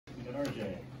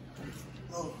RJ.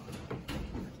 Oh.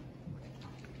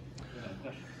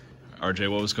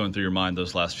 RJ, what was going through your mind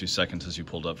those last few seconds as you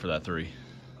pulled up for that three?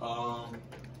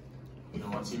 You know,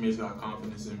 my teammates got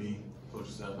confidence in me.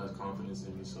 Coaching staff has confidence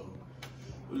in me, so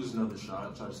it was just another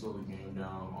shot. Try to slow the game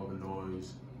down, all the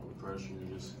noise, all the pressure,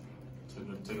 and just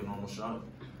take a normal shot.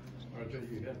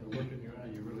 RJ, you had the look in your eye.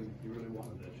 You really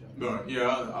wanted that shot. But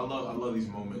yeah, I love these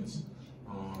moments.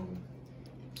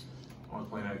 I was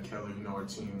playing at Keller. You know, our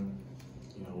team,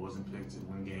 you know, wasn't picked to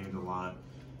win games a lot.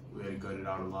 We had to gut it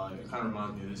out a lot. It kind of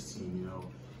reminds me of this team. You know,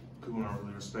 people aren't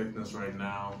really respecting us right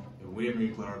now, and we haven't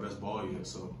even played our best ball yet.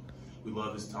 So we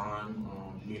love this time.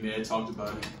 Me and Ed talked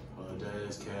about it.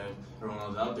 Dez, Kev, everyone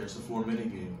was out there. It's a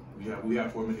 4-minute game. We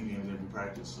have 4-minute games every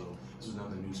practice, so this was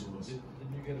nothing new to us. Didn't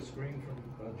you get a screen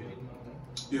from Jaden on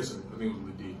that? Yes, sir. I think it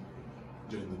was Ledee.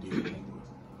 Jaden Ledee.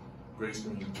 Great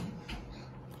screen.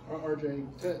 RJ,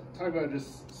 talk about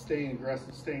just staying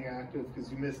aggressive, staying active,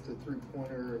 because you missed a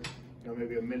three-pointer, you know,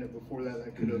 maybe a minute before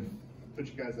that could have put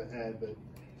you guys ahead, but it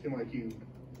seemed like you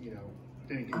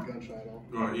didn't get gun shy at all.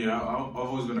 Right, yeah, I've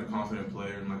always been a confident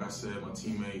player, and like I said, my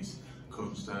teammates,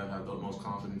 coaching staff have the utmost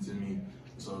confidence in me,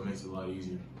 so it makes it a lot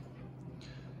easier.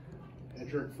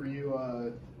 Edric, for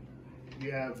you,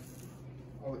 you have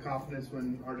all the confidence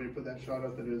when RJ put that shot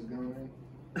up that it was going in?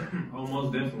 Oh,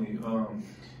 most definitely.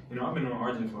 You know, I've been on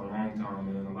RJ for a long time,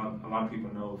 and a lot of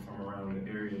people know from around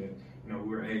the area that, you know,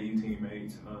 we were AU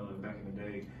teammates back in the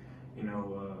day. You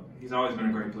know, he's always been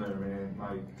a great player, man.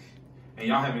 Like, and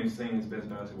y'all haven't even seen his best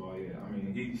basketball yet. I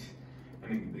mean,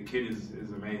 the kid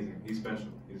is amazing. He's special.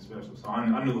 He's special. So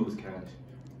I knew it was catch.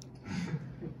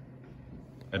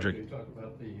 Edric. You talked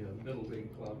about the middle being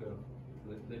clogged up.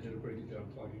 They did a pretty good job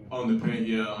clogging up. On the paint,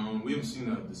 yeah. We haven't seen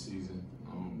that this season.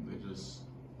 They just,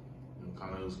 you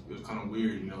know, it was kind of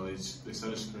weird. You know, they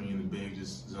set a screen, the big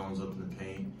just zones up in the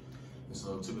paint. And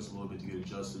so it took us a little bit to get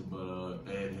adjusted, but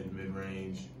Ed had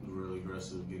mid-range, we were really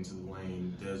aggressive, getting to the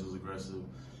lane. Dez was aggressive.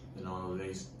 And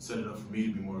they set it up for me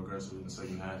to be more aggressive in the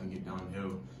second half and get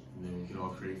downhill. And then we could all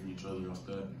create for each other off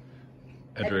that.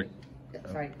 Edric.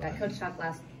 Sorry, Coach talked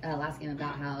last game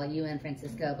about how you and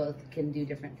Francisco both can do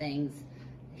different things.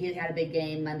 He had a big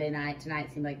game Monday night.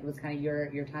 Tonight seemed like it was kind of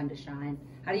your time to shine.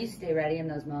 How do you stay ready in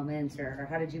those moments, or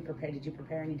how did you prepare? Did you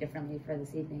prepare any differently for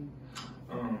this evening?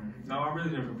 No, I really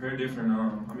didn't prepare different.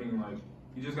 I mean, like,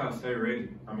 you just gotta stay ready.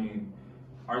 I mean,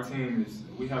 our team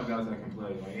we have guys that can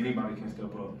play. Like, anybody can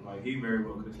step up. Like, he very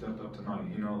well could have stepped up tonight,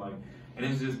 you know, like, and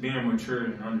it's just being mature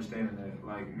and understanding that.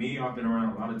 Like, me, I've been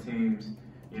around a lot of teams,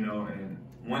 you know, and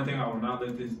one thing I will not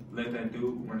let that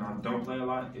do when I don't play a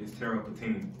lot is tear up a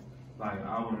team. Like,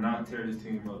 I will not tear this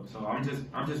team up. So I'm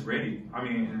just ready. I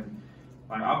mean, and,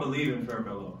 like, I believe in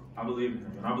Farabello. I believe in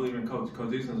him, and I believe in Coach.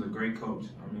 Coach Dixon's a great coach.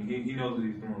 I mean, he knows what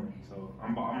he's doing. So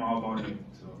I'm all bought in.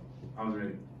 So I was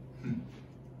ready.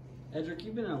 Edric,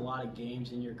 you've been in a lot of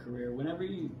games in your career. Whenever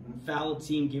you foul a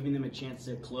team, giving them a chance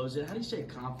to close it, how do you stay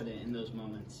confident in those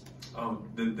moments? Oh,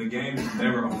 the game is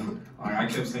never over. Like I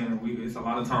kept saying, it's a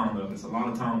lot of time left. It's a lot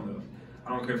of time left.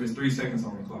 I don't care if it's 3 seconds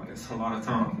on the clock. It's a lot of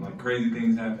time. Like, crazy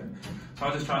things happen. So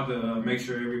I just tried to make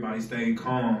sure everybody stayed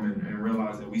calm and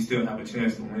realize that we still have a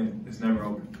chance to win. It's never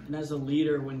over. And as a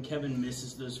leader, when Kevin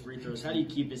misses those free throws, how do you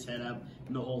keep his head up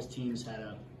and the whole team's head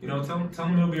up? You know, tell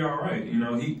him he'll be all right. You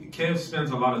know, Kev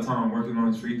spends a lot of time working on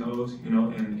his free throws, you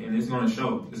know, and it's going to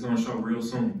show. It's going to show real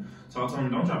soon. So I told him,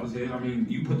 don't drop his head. I mean,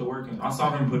 you put the work in. I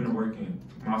saw him putting the work in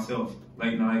myself,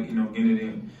 late night, you know, getting it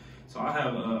in. So I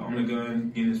have on the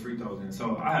gun getting his free throws in.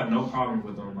 So I have no problem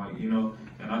with him, like, you know,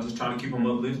 and I just try to keep him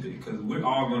uplifted because we're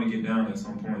all going to get down at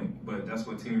some point. But that's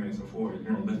what teammates are for. You're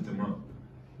going to lift them up.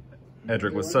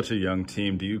 Edric, with such a young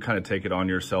team, do you kind of take it on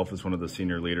yourself as one of the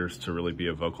senior leaders to really be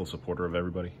a vocal supporter of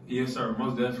everybody? Yes, sir,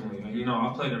 most definitely. And, you know,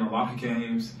 I've played in a lot of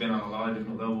games, been on a lot of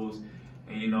different levels,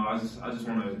 and, you know, I just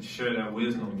want to share that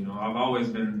wisdom. You know, I've always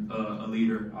been a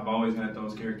leader. I've always had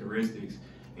those characteristics.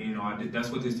 And, you know, that's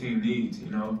what this team needs,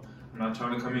 you know. I'm not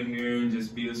trying to come in here and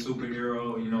just be a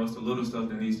superhero. You know, it's the little stuff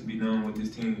that needs to be done with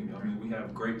this team. I mean, we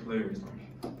have great players. I mean,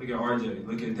 look at RJ,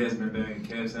 look at Desmond Bain,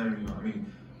 Kev Samuel. I mean,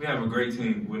 we have a great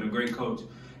team with a great coach.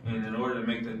 And in order to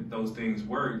make those things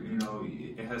work, you know,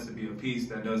 it has to be a piece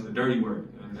that does the dirty work.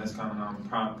 And that's kind of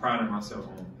how I'm priding myself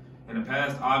on. In the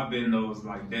past, I've been those,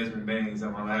 like, Desmond Bains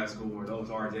at my last school or those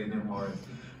RJ Nembhard.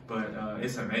 But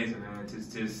it's amazing, man, to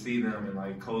just see them and,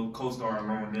 like, co-star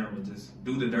along with them and just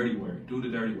do the dirty work,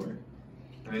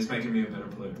 And it's making me a better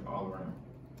player all around.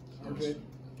 Okay.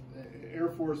 Air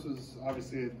Force is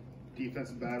obviously a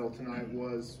defensive battle tonight.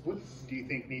 What do you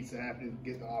think needs to happen to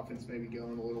get the offense maybe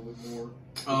going a little bit more?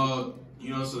 You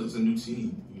know, so it's a new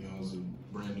team. You know, it's a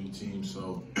brand new team.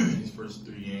 So these first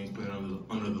 3 games playing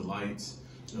under the lights. heights,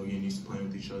 you know, getting used to playing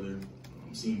with each other,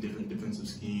 seeing different defensive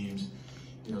schemes.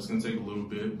 You know, it's going to take a little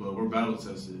bit, but we're battle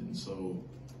tested. And so,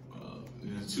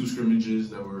 there's 2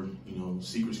 scrimmages that were, you know,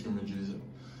 secret scrimmages.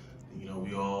 You know,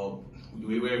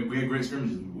 we had great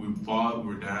scrimmages. We fought,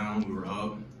 we were down, we were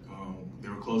up. They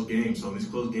were close games. So these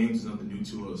close games is nothing new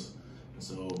to us. And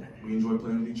so we enjoy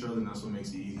playing with each other, and that's what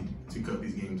makes it easy to cut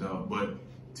these games out. But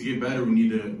to get better, we need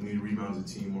to rebound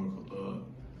as a team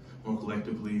more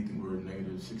collectively. I think we're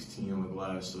negative 16 on the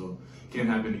glass, so can't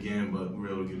happen again. But we're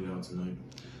able to get it out tonight.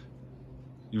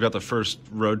 You've got the first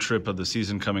road trip of the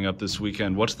season coming up this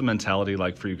weekend. What's the mentality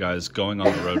like for you guys going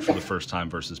on the road for the first time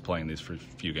versus playing these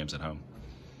few games at home?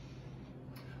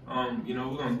 You know,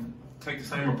 we're going to take the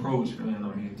same approach, man.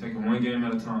 I mean, taking one game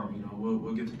at a time. You know,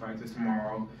 we'll get to practice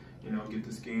tomorrow. You know, get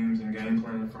the schemes and game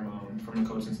plan from the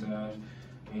coaching staff.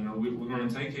 You know, we're going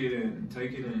to take it and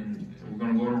we're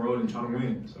going to go on the road and try to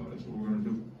win. So that's what we're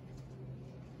going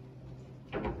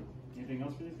to do. Anything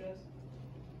else for these guys?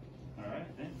 All right,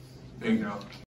 thanks. Thank you.